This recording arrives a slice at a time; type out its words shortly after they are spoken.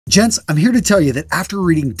Gents, I'm here to tell you that after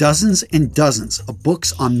reading dozens and dozens of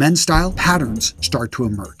books on men's style, patterns start to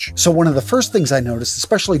emerge. So one of the first things I noticed,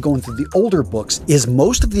 especially going through the older books, is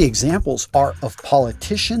most of the examples are of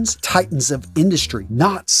politicians, titans of industry,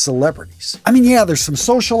 not celebrities. I mean, yeah, there's some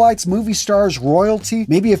socialites, movie stars, royalty,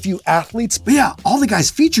 maybe a few athletes, but yeah, all the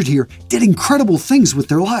guys featured here did incredible things with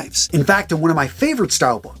their lives. In fact, in one of my favorite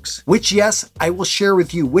style books, which yes, I will share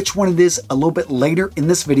with you which one it is a little bit later in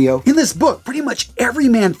this video. In this book, pretty much every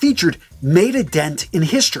man featured made a dent in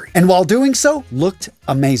history. And while doing so, looked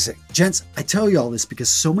amazing. Gents, I tell you all this because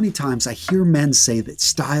so many times I hear men say that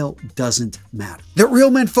style doesn't matter. That real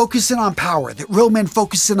men focus in on power, that real men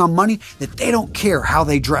focus in on money, that they don't care how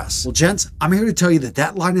they dress. Well, gents, I'm here to tell you that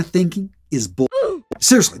that line of thinking is bull.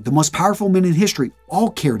 Seriously, the most powerful men in history all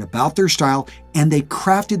cared about their style and they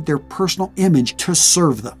crafted their personal image to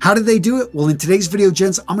serve them. How did they do it? Well, in today's video,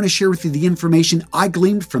 gents, I'm going to share with you the information I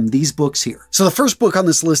gleaned from these books here. So the first book on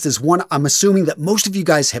this list is one I'm assuming that most of you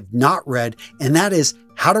guys have not read, and that is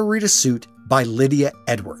How to Read a Suit by Lydia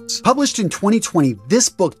Edwards. Published in 2020, this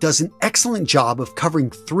book does an excellent job of covering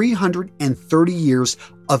 330 years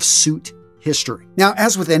of suit history. Now,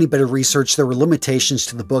 as with any bit of research, there were limitations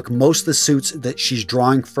to the book. Most of the suits that she's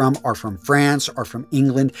drawing from are from France, are from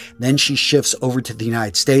England. Then she shifts over to the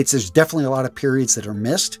United States. There's definitely a lot of periods that are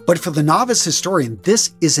missed. But for the novice historian,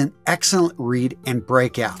 this is an excellent read and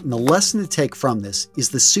breakout. And the lesson to take from this is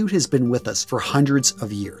the suit has been with us for hundreds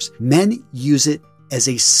of years. Men use it as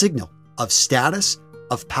a signal of status,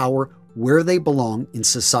 of power, where they belong in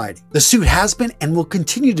society. The suit has been and will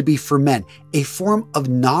continue to be for men a form of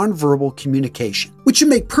nonverbal communication, which should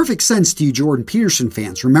make perfect sense to you Jordan Peterson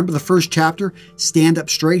fans. Remember the first chapter, Stand Up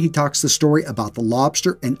Straight? He talks the story about the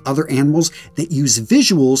lobster and other animals that use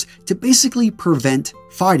visuals to basically prevent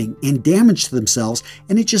fighting and damage to themselves,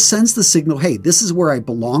 and it just sends the signal, hey, this is where I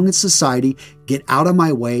belong in society, get out of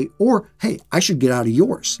my way, or hey, I should get out of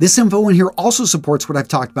yours. This info in here also supports what I've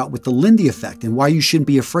talked about with the Lindy effect and why you shouldn't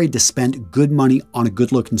be afraid to spend good money on a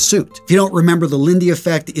good looking suit. If you don't remember, the Lindy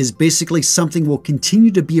effect is basically something will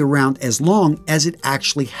continue to be around as long as it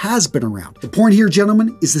actually has been around. The point here,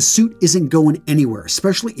 gentlemen, is the suit isn't going anywhere,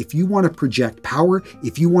 especially if you want to project power,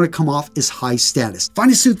 if you want to come off as high status.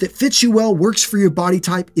 Find a suit that fits you well, works for your body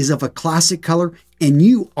type, is of a classic color, and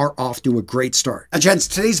you are off to a great start. Now, gents,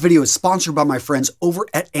 today's video is sponsored by my friends over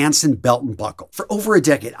at Anson Belt and Buckle. For over a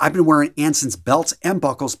decade, I've been wearing Anson's belts and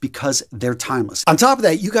buckles because they're timeless. On top of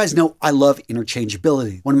that, you guys know I love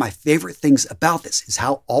interchangeability. One of my favorite things about this is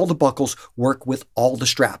how all the buckles work with all the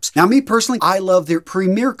straps. Now, me personally, I love their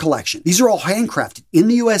Premier collection. These are all handcrafted in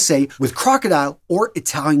the USA with crocodile or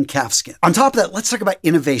Italian calfskin. On top of that, let's talk about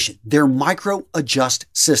innovation, their micro adjust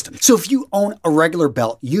system. So if you own a regular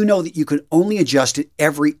belt, you know that you can only adjust it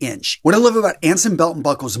every inch. What I love about Anson Belt and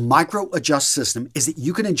Buckle's micro adjust system is that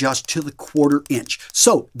you can adjust to the 1/4 inch.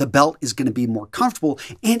 So the belt is going to be more comfortable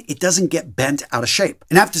and it doesn't get bent out of shape.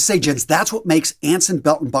 And I have to say, gents, that's what makes Anson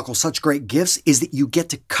Belt and Buckle such great gifts, is that you get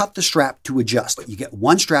to cut the strap to adjust. You get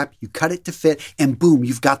one strap, you cut it to fit, and boom,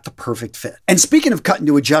 you've got the perfect fit. And speaking of cutting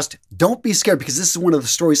to adjust, don't be scared, because this is one of the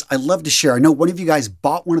stories I love to share. I know one of you guys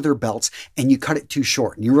bought one of their belts and you cut it too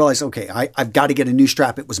short and you realize, okay, I've got to get a new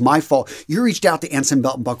strap. It was my fault. You reached out to Anson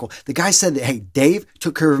Belt and Buckle. The guy said that, hey, Dave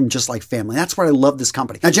took care of him just like family. That's why I love this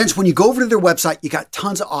company. Now, gents, when you go over to their website, you got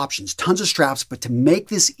tons of options, tons of straps, but to make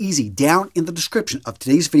this easy, down in the description of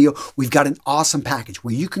today's video, we've got an awesome package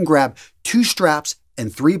where you can grab 2 straps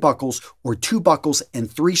and 3 buckles, or 2 buckles and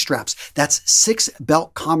 3 straps. That's 6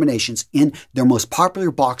 belt combinations in their most popular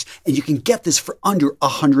box, and you can get this for under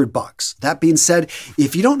 $100. That being said,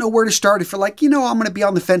 if you don't know where to start, if you're like, I'm going to be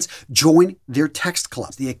on the fence, join their text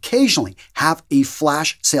club. They occasionally have a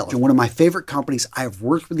flash sale. They're one of my favorite companies. I have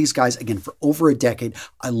worked with these guys, again, for over a decade.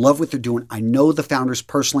 I love what they're doing. I know the founders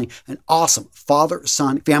personally. An awesome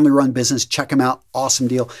father-son, family-run business. Check them out. Awesome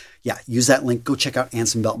deal. Yeah, use that link. Go check out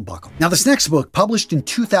Anson Belt and Buckle. Now, this next book, published in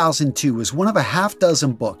 2002, is one of a half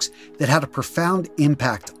dozen books that had a profound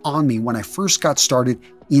impact on me when I first got started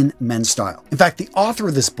in men's style. In fact, the author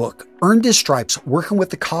of this book earned his stripes working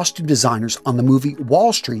with the costume designers on the movie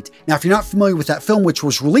Wall Street. Now, if you're not familiar with that film, which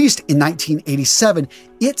was released in 1987,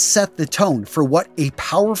 it set the tone for what a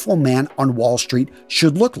powerful man on Wall Street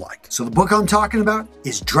should look like. So the book I'm talking about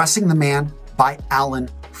is Dressing the Man by Alan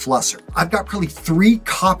Flusser. I've got probably 3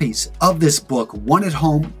 copies of this book, 1 at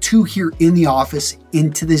home, 2 here in the office,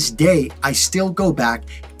 and to this day, I still go back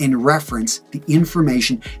and reference the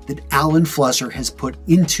information that Alan Flusser has put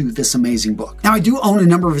into this amazing book. Now, I do own a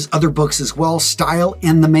number of his other books as well, Style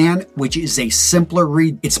and the Man, which is a simpler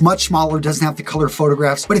read. It's much smaller, doesn't have the color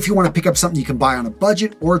photographs, but if you want to pick up something you can buy on a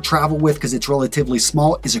budget or travel with because it's relatively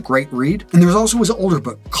small, is a great read. And there's also his older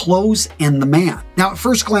book, Clothes and the Man. Now, at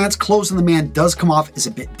first glance, Clothes and the Man does come off as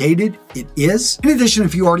a bit dated. It is. In addition,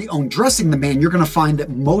 if you already own Dressing the Man, you're going to find that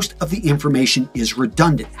most of the information is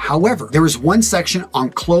redundant. However, there is one section on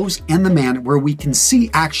Clothes and the Man where we can see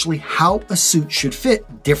actually how a suit should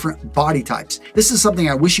fit different body types. This is something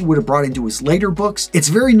I wish he would have brought into his later books. It's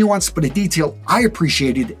very nuanced, but a detail I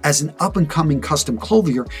appreciated as an up-and-coming custom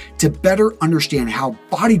clothier to better understand how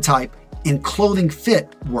body type and clothing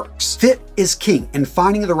fit works. Fit is king, and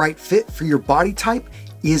finding the right fit for your body type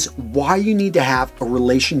is why you need to have a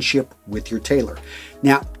relationship with your tailor.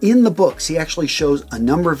 Now, in the books, he actually shows a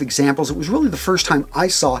number of examples. It was really the first time I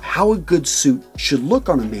saw how a good suit should look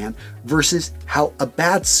on a man versus how a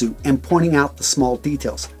bad suit, and pointing out the small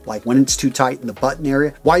details, like when it's too tight in the button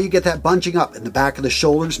area, why you get that bunching up in the back of the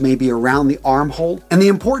shoulders, maybe around the armhole, and the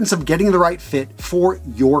importance of getting the right fit for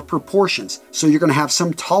your proportions. So you're gonna have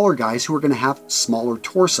some taller guys who are gonna have smaller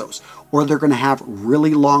torsos, or they're gonna have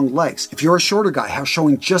really long legs. If you're a shorter guy, how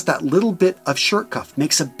showing just that little bit of shirt cuff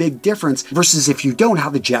makes a big difference versus if you don't, how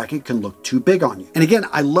the jacket can look too big on you. And again,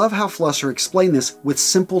 I love how Flusser explained this with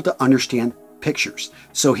simple to understand pictures.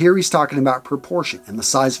 So here he's talking about proportion and the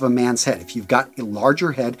size of a man's head. If you've got a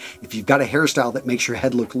larger head, if you've got a hairstyle that makes your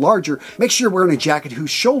head look larger, make sure you're wearing a jacket whose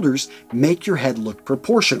shoulders make your head look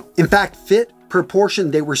proportional. In fact, fit,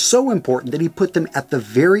 proportion, they were so important that he put them at the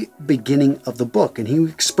very beginning of the book. And he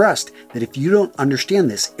expressed that if you don't understand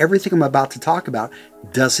this, everything I'm about to talk about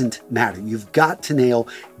doesn't matter. You've got to nail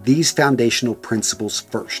these foundational principles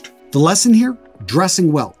first. The lesson here,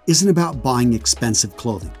 dressing well isn't about buying expensive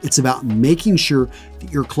clothing. It's about making sure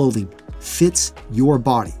that your clothing fits your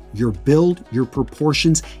body, your build, your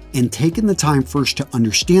proportions, and taking the time first to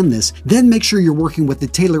understand this. Then make sure you're working with the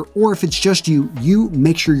tailor, or if it's just you, you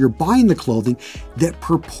make sure you're buying the clothing that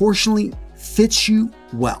proportionally fits you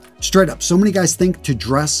well. Straight up, so many guys think to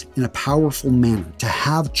dress in a powerful manner, to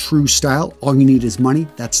have true style, all you need is money.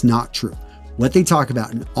 That's not true. What they talk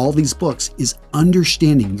about in all these books is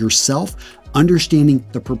understanding yourself, understanding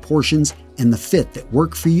the proportions and the fit that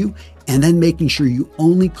work for you, and then making sure you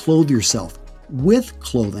only clothe yourself with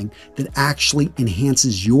clothing that actually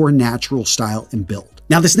enhances your natural style and build.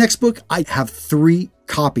 Now, this next book, I have 3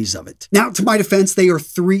 copies of it. Now, to my defense, they are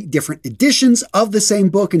 3 different editions of the same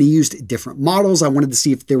book, and he used different models. I wanted to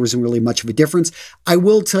see if there wasn't really much of a difference. I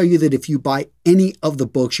will tell you that if you buy any of the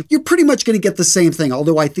books, you're pretty much going to get the same thing,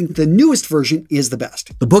 although I think the newest version is the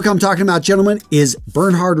best. The book I'm talking about, gentlemen, is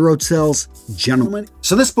Bernhard Rotzel's Gentleman.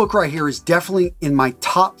 So this book right here is definitely in my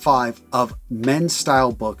top 5 of men's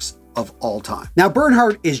style books of all time. Now,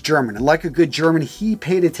 Bernhard is German, and like a good German, he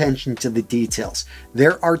paid attention to the details.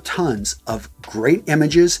 There are tons of great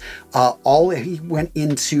images. He went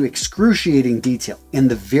into excruciating detail in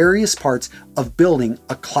the various parts of building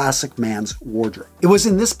a classic man's wardrobe. It was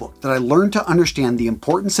in this book that I learned to understand the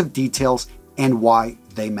importance of details and why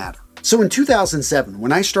they matter. So in 2007,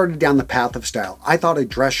 when I started down the path of style, I thought a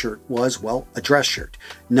dress shirt was, well, a dress shirt.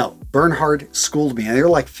 No, Bernhard schooled me, and there are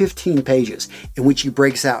like 15 pages in which he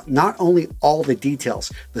breaks out not only all the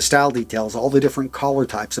details, the style details, all the different collar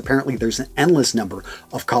types. Apparently there's an endless number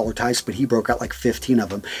of collar types, but he broke out like 15 of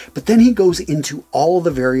them. But then he goes into all of the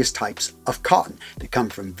various types of cotton that come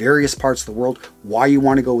from various parts of the world, why you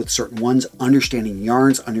want to go with certain ones, understanding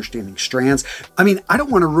yarns, understanding strands. I mean, I don't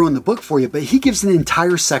want to ruin the book for you, but he gives an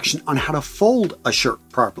entire section on how to fold a shirt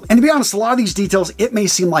properly. And to be honest, a lot of these details, it may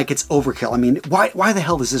seem like it's overkill. I mean, why the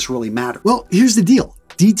hell does this really matter? Well, here's the deal.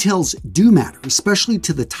 Details do matter, especially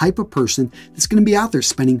to the type of person that's going to be out there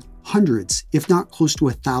spending hundreds, if not close to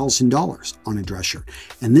 $1,000 on a dress shirt.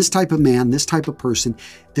 And this type of man, this type of person,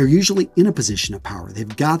 they're usually in a position of power.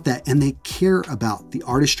 They've got that, and they care about the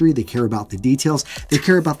artistry. They care about the details. They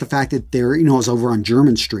care about the fact that they're, I was over on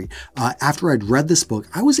German Street. After I'd read this book,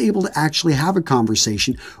 I was able to actually have a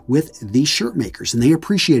conversation with these shirt makers, and they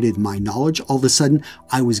appreciated my knowledge. All of a sudden,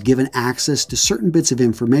 I was given access to certain bits of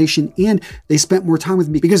information, and they spent more time with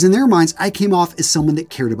me because in their minds, I came off as someone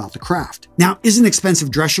that cared about the craft. Now, is an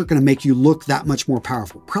expensive dress shirt going to make you look that much more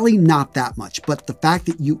powerful? Probably not that much, but the fact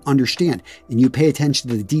that you understand and you pay attention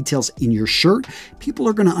to the details in your shirt, people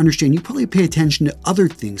are going to understand. You probably pay attention to other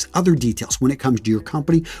things, other details when it comes to your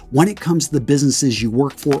company, when it comes to the businesses you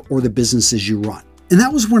work for or the businesses you run. And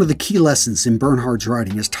that was one of the key lessons in Bernhard's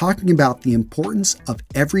writing, is talking about the importance of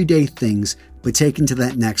everyday things but taken to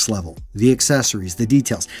that next level. The accessories, the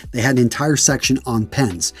details. They had an entire section on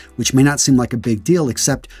pens, which may not seem like a big deal,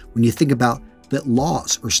 except when you think about that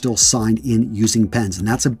laws are still signed in using pens. And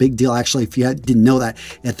that's a big deal. Actually, if you didn't know that,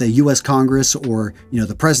 at the US Congress or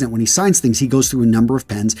the president, when he signs things, he goes through a number of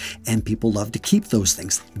pens, and people love to keep those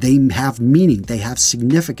things. They have meaning, they have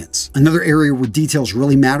significance. Another area where details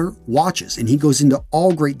really matter, watches. And he goes into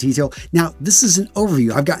all great detail. Now, this is an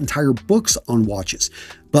overview. I've got entire books on watches.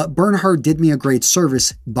 But Bernhard did me a great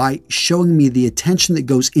service by showing me the attention that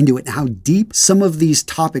goes into it and how deep some of these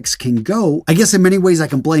topics can go. I guess in many ways I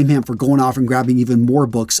can blame him for going off and grabbing even more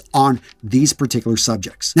books on these particular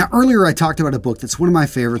subjects. Now, earlier I talked about a book that's one of my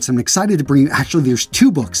favorites. I'm excited to bring you, actually there's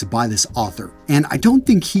 2 books by this author, and I don't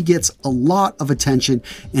think he gets a lot of attention.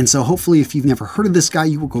 And so hopefully if you've never heard of this guy,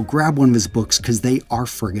 you will go grab one of his books because they are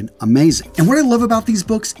friggin' amazing. And what I love about these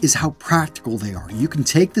books is how practical they are. You can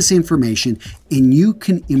take this information and you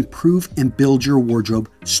can improve and build your wardrobe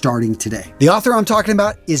starting today. The author I'm talking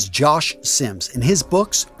about is Josh Sims, and his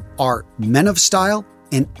books are Men of Style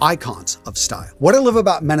and Icons of Style. What I love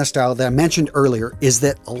about Men of Style that I mentioned earlier is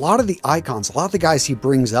that a lot of the icons, a lot of the guys he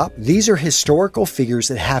brings up, these are historical figures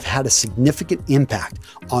that have had a significant impact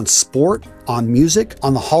on sport, on music,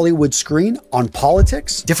 on the Hollywood screen, on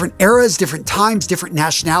politics, different eras, different times, different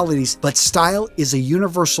nationalities, but style is a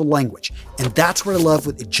universal language. And that's what I love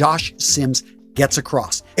with Josh Sims gets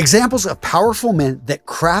across. Examples of powerful men that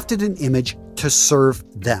crafted an image to serve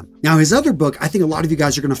them. Now, his other book, I think a lot of you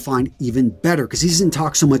guys are going to find even better, because he doesn't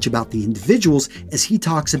talk so much about the individuals as he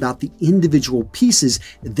talks about the individual pieces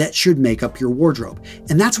that should make up your wardrobe.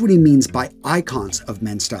 And that's what he means by icons of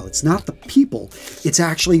men's style. It's not the people, it's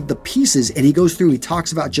actually the pieces. And he goes through, he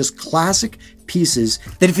talks about just classic pieces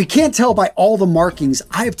that, if you can't tell by all the markings,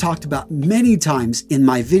 I have talked about many times in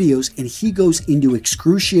my videos, and he goes into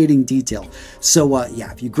excruciating detail. So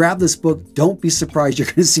yeah, if you grab this book, don't be surprised. You're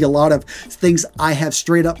going to see a lot of things I have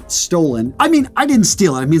straight up stolen. I mean, I didn't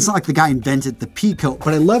steal it. I mean, it's not like the guy invented the pea coat,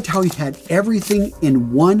 but I loved how he had everything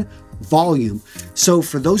in one volume. So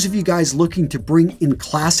for those of you guys looking to bring in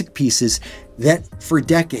classic pieces that for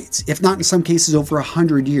decades, if not in some cases over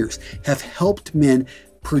 100 years, have helped men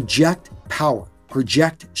project power,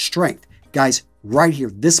 project strength, guys, right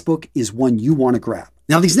here, this book is one you want to grab.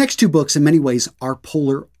 Now, these next 2 books in many ways are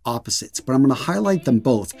polar opposites, but I'm going to highlight them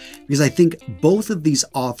both because I think both of these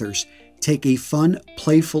authors take a fun,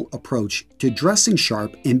 playful approach to dressing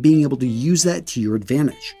sharp and being able to use that to your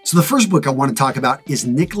advantage. So the first book I want to talk about is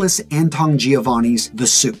Nicholas Antongiovanni's The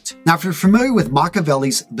Suit. Now, if you're familiar with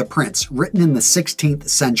Machiavelli's The Prince, written in the 16th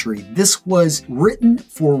century, this was written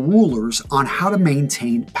for rulers on how to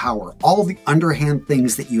maintain power, all the underhand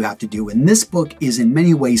things that you have to do. And this book is in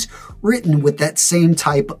many ways written with that same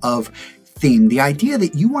type of theme, the idea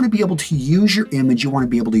that you want to be able to use your image, you want to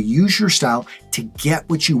be able to use your style to get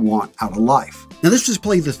what you want out of life. Now, this was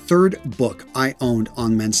probably the 3rd book I owned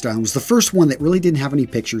on men's style. It was the first one that really didn't have any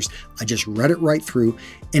pictures. I just read it right through,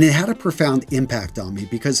 and it had a profound impact on me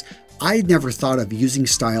because I had never thought of using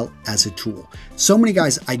style as a tool. So many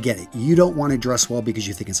guys, I get it. You don't want to dress well because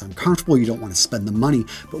you think it's uncomfortable. You don't want to spend the money.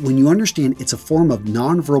 But when you understand it's a form of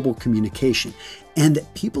nonverbal communication, and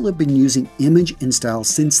people have been using image and style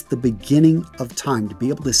since the beginning of time to be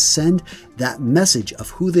able to send that message of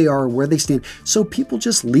who they are, where they stand. So people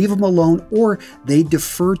just leave them alone, or they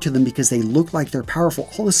defer to them because they look like they're powerful.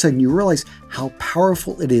 All of a sudden you realize how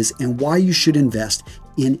powerful it is and why you should invest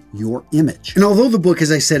in your image. And although the book,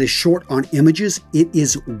 as I said, is short on images, it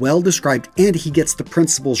is well described and he gets the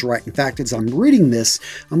principles right. In fact, as I'm reading this,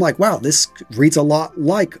 I'm like, wow, this reads a lot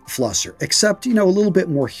like Flusser, except, a little bit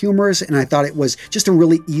more humorous. And I thought it was just a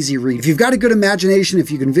really easy read. If you've got a good imagination,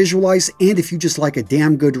 if you can visualize, and if you just like a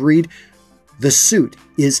damn good read, The Suit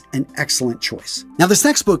is an excellent choice. Now, this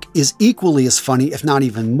next book is equally as funny, if not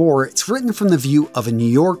even more. It's written from the view of a New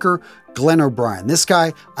Yorker, Glenn O'Brien. This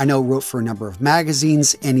guy I know wrote for a number of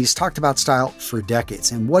magazines, and he's talked about style for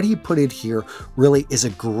decades. And what he put in here really is a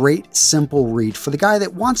great, simple read for the guy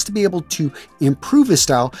that wants to be able to improve his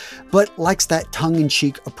style, but likes that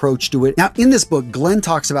tongue-in-cheek approach to it. Now, in this book, Glenn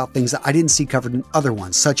talks about things that I didn't see covered in other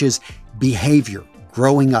ones, such as behavior,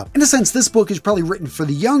 growing up. In a sense, this book is probably written for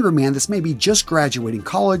the younger man that's maybe just graduating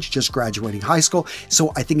college, just graduating high school,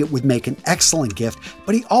 so I think it would make an excellent gift.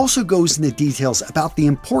 But he also goes into details about the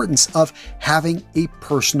importance of having a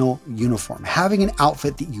personal uniform, having an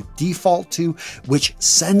outfit that you default to, which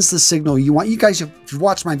sends the signal you want. You guys, if you've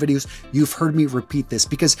watched my videos, you've heard me repeat this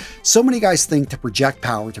because so many guys think to project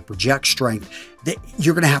power, to project strength, that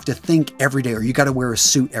you're going to have to think every day or you got to wear a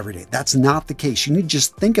suit every day. That's not the case. You need to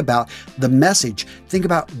just think about the message. Think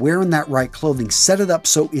about wearing that right clothing. Set it up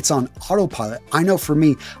so it's on autopilot. I know for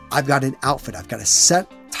me, I've got an outfit. I've got a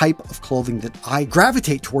set type of clothing that I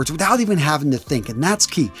gravitate towards without even having to think. And that's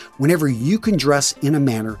key. Whenever you can dress in a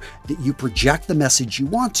manner that you project the message you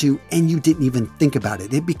want to, and you didn't even think about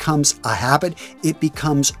it, it becomes a habit. It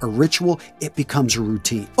becomes a ritual. It becomes a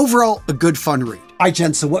routine. Overall, a good fun read. All right,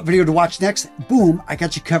 Jen, so what video to watch next? Boom, I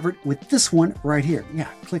got you covered with this one right here. Yeah,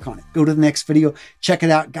 click on it. Go to the next video. Check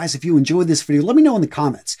it out. Guys, if you enjoyed this video, let me know in the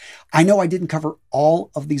comments. I know I didn't cover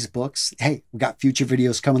all of these books. Hey, we got future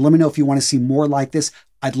videos coming. Let me know if you want to see more like this.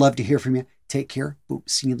 I'd love to hear from you. Take care. Boom,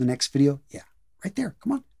 see you in the next video. Yeah, right there.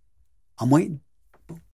 Come on. I'm waiting.